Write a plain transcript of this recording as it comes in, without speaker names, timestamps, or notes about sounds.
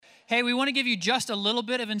Hey, we want to give you just a little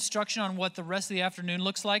bit of instruction on what the rest of the afternoon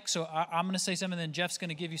looks like. So I'm going to say something, then Jeff's going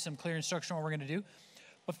to give you some clear instruction on what we're going to do.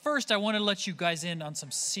 But first, I want to let you guys in on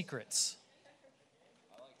some secrets.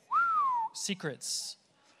 Secrets.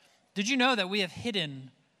 Did you know that we have hidden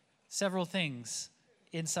several things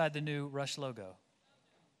inside the new Rush logo?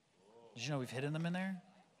 Did you know we've hidden them in there?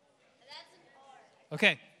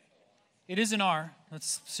 Okay. It is an R.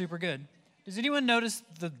 That's super good. Does anyone notice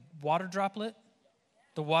the water droplet?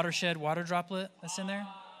 The watershed water droplet that's in there?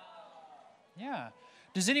 Yeah.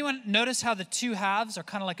 Does anyone notice how the two halves are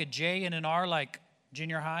kind of like a J and an R, like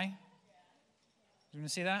junior high? You want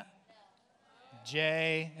to see that?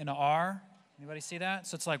 J and an R. Anybody see that?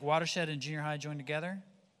 So it's like watershed and junior high joined together.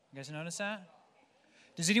 You guys notice that?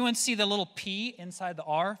 Does anyone see the little P inside the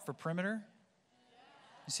R for perimeter?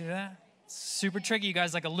 You see that? It's super tricky, you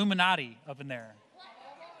guys, like Illuminati up in there.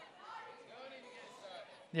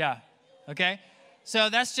 Yeah. Okay.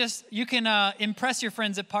 So that's just, you can impress your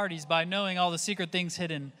friends at parties by knowing all the secret things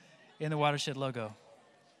hidden in the Watershed logo.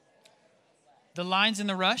 The lines in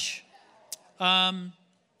the Rush, I'll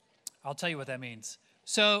tell you what that means.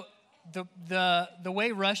 So the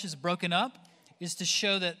way Rush is broken up is to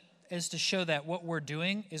show that what we're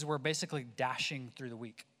doing is we're basically dashing through the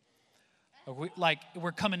week.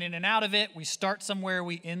 We're coming in and out of it. We start somewhere,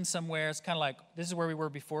 we end somewhere. It's kind of like, this is where we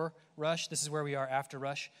were before Rush. This is where we are after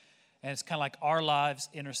Rush. And it's kind of like our lives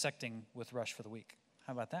intersecting with Rush for the week.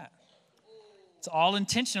 How about that? It's all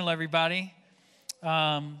intentional, everybody.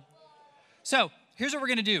 So here's what we're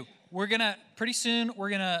going to do. Pretty soon, we're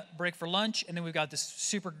going to break for lunch, and then we've got this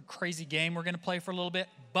super crazy game we're going to play for a little bit.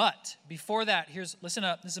 But before that, listen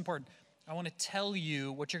up, this is important. I want to tell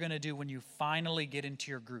you what you're going to do when you finally get into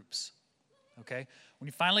your groups, okay? When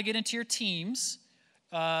you finally get into your teams,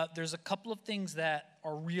 there's a couple of things that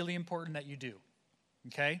are really important that you do,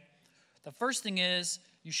 okay? The first thing is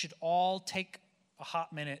you should all take a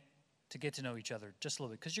hot minute to get to know each other just a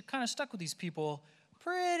little bit, because you're kind of stuck with these people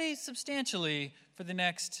pretty substantially for the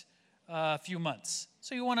next few months.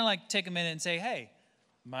 So you want to take a minute and say, hey,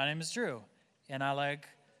 my name is Drew, and I like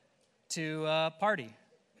to party,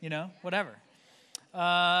 whatever.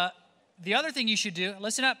 The other thing you should do,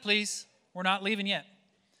 listen up, please. We're not leaving yet.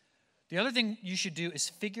 The other thing you should do is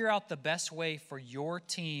figure out the best way for your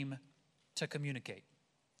team to communicate.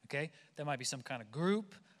 Okay, there might be some kind of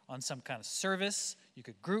group on some kind of service. You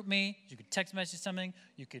could group me. You could text message something.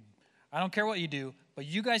 I don't care what you do, but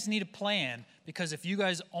you guys need a plan, because if you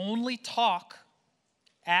guys only talk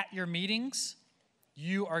at your meetings,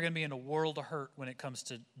 you are going to be in a world of hurt when it comes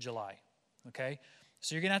to July. Okay,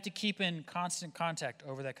 so you're going to have to keep in constant contact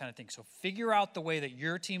over that kind of thing. So figure out the way that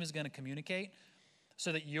your team is going to communicate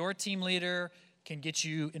so that your team leader can get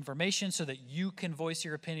you information so that you can voice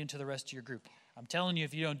your opinion to the rest of your group. I'm telling you,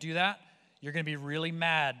 if you don't do that, you're going to be really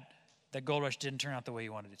mad that Gold Rush didn't turn out the way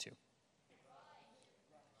you wanted it to.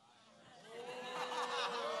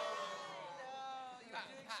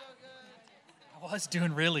 I was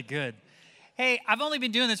doing really good. Hey, I've only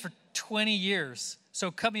been doing this for 20 years, so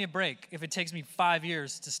cut me a break if it takes me 5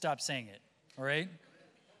 years to stop saying it, all right?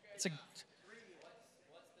 What's the name?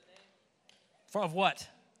 Of what?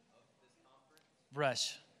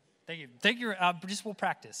 Rush. Thank you. We'll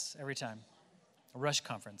practice every time. A Rush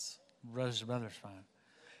conference. Rush Brothers fine.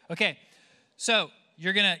 Okay, so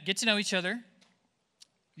you're going to get to know each other.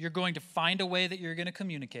 You're going to find a way that you're going to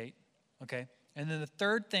communicate, okay? And then the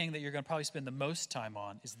third thing that you're going to probably spend the most time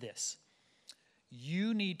on is this.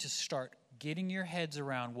 You need to start getting your heads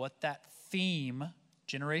around what that theme,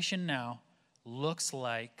 Generation Now, looks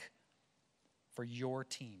like for your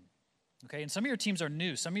team, okay? And some of your teams are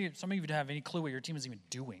new. Some of you don't have any clue what your team is even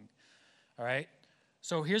doing, all right?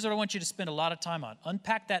 So here's what I want you to spend a lot of time on.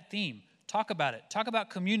 Unpack that theme. Talk about it. Talk about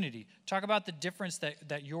community. Talk about the difference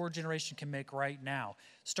that your generation can make right now.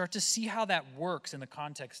 Start to see how that works in the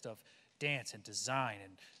context of dance and design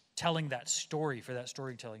and telling that story for that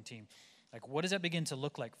storytelling team. What does that begin to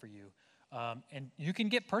look like for you? And you can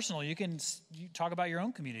get personal. You talk about your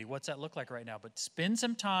own community. What's that look like right now? But spend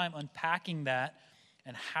some time unpacking that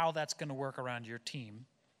and how that's going to work around your team,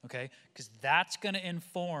 okay? Because that's going to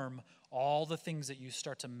inform all the things that you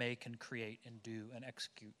start to make and create and do and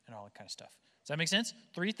execute and all that kind of stuff. Does that make sense?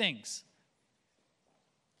 3 things.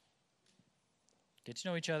 Get to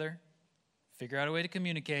know each other, figure out a way to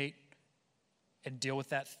communicate, and deal with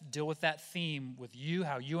that theme with you,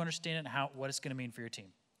 how you understand it, and what it's going to mean for your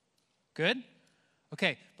team. Good?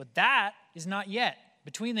 Okay, but that is not yet.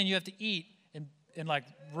 Between then, you have to eat and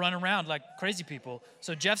run around like crazy people.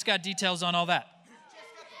 So Jeff's got details on all that.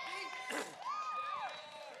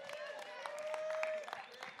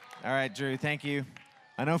 All right, Drew, thank you.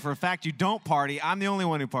 I know for a fact you don't party. I'm the only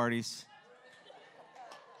one who parties.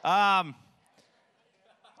 Also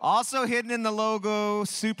hidden in the logo,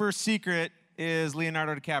 super secret, is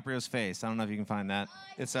Leonardo DiCaprio's face. I don't know if you can find that.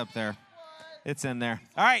 It's up there. It's in there.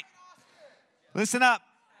 All right. Listen up.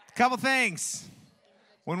 A couple things.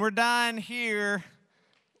 When we're done here,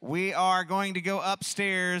 we are going to go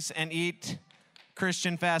upstairs and eat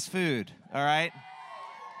Christian fast food. All right?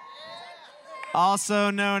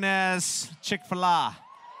 Also known as Chick-fil-A.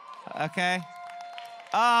 Okay?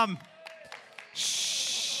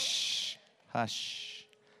 Shh. Hush.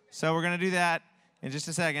 So we're going to do that in just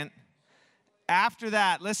a second. After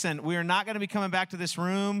that, listen, we are not going to be coming back to this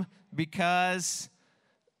room because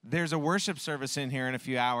there's a worship service in here in a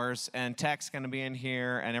few hours, and Tech's going to be in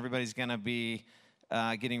here, and everybody's going to be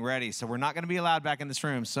getting ready. So we're not going to be allowed back in this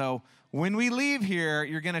room. So when we leave here,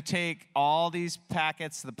 you're going to take all these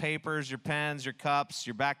packets, the papers, your pens, your cups,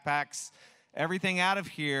 your backpacks, everything out of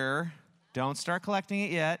here. Don't start collecting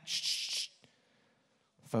it yet. Shh.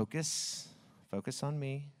 Focus. Focus on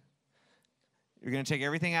me. You're going to take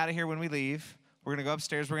everything out of here when we leave. We're going to go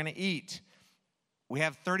upstairs. We're going to eat. We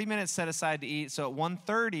have 30 minutes set aside to eat. So at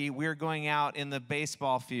 1:30, we're going out in the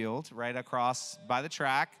baseball field right across by the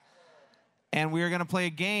track. And we are going to play a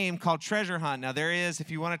game called Treasure Hunt. Now, there is,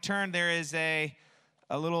 if you want to turn, there is a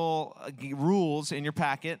little rules in your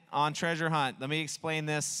packet on Treasure Hunt. Let me explain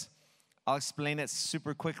this. I'll explain it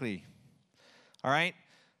super quickly. All right?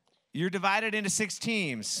 You're divided into 6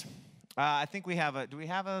 teams. I think we have do we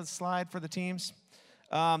have a slide for the teams?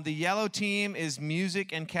 The yellow team is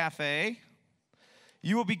music and cafe.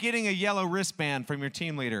 You will be getting a yellow wristband from your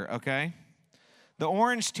team leader, okay? The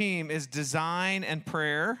orange team is design and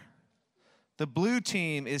prayer. The blue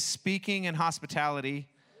team is speaking and hospitality.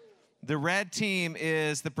 The red team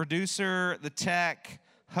is the producer, the tech,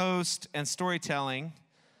 host, and storytelling.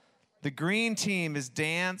 The green team is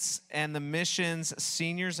dance and the missions,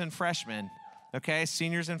 seniors and freshmen. Okay,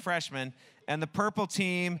 seniors and freshmen. And the purple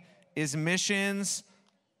team is missions,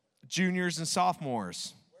 juniors and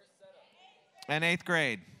sophomores. And 8th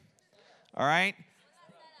grade. All right?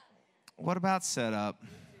 What about setup?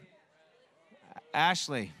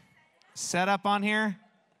 Ashley, setup on here?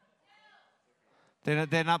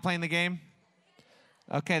 They're not playing the game?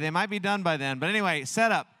 Okay, they might be done by then. But anyway,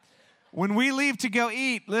 setup. When we leave to go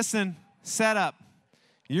eat, listen, setup.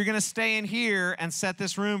 You're going to stay in here and set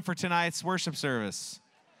this room for tonight's worship service.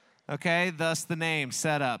 Okay? Thus the name,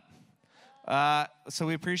 set up. So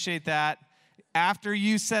we appreciate that. After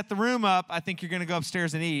you set the room up, I think you're going to go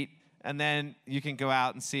upstairs and eat, and then you can go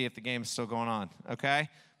out and see if the game is still going on. Okay?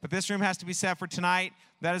 But this room has to be set for tonight.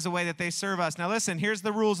 That is the way that they serve us. Now listen, here's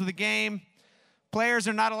the rules of the game. Players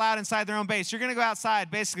are not allowed inside their own base. You're going to go outside.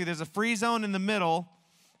 Basically, there's a free zone in the middle,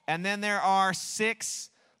 and then there are 6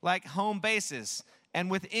 like home bases. And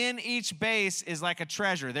within each base is like a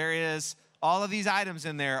treasure. There is all of these items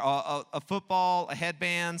in there, a football, a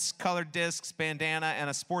headbands, colored discs, bandana, and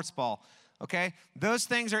a sports ball. Okay? Those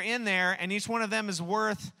things are in there, and each one of them is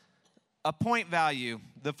worth a point value.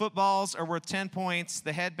 The footballs are worth 10 points.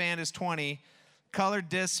 The headband is 20. Colored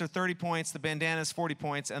discs are 30 points. The bandana is 40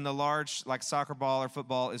 points. And the large, like soccer ball or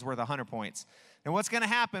football, is worth 100 points. And what's going to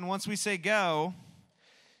happen once we say go,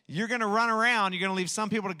 you're going to run around. You're going to leave some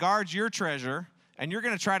people to guard your treasure, and you're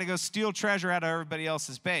going to try to go steal treasure out of everybody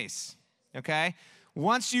else's base, okay?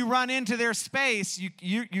 Once you run into their space,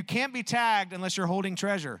 you can't be tagged unless you're holding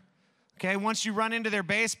treasure, okay? Once you run into their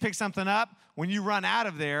base, pick something up. When you run out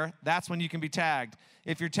of there, that's when you can be tagged.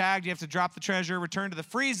 If you're tagged, you have to drop the treasure, return to the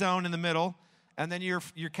free zone in the middle, and then you're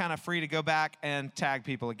kind of free to go back and tag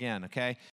people again, okay?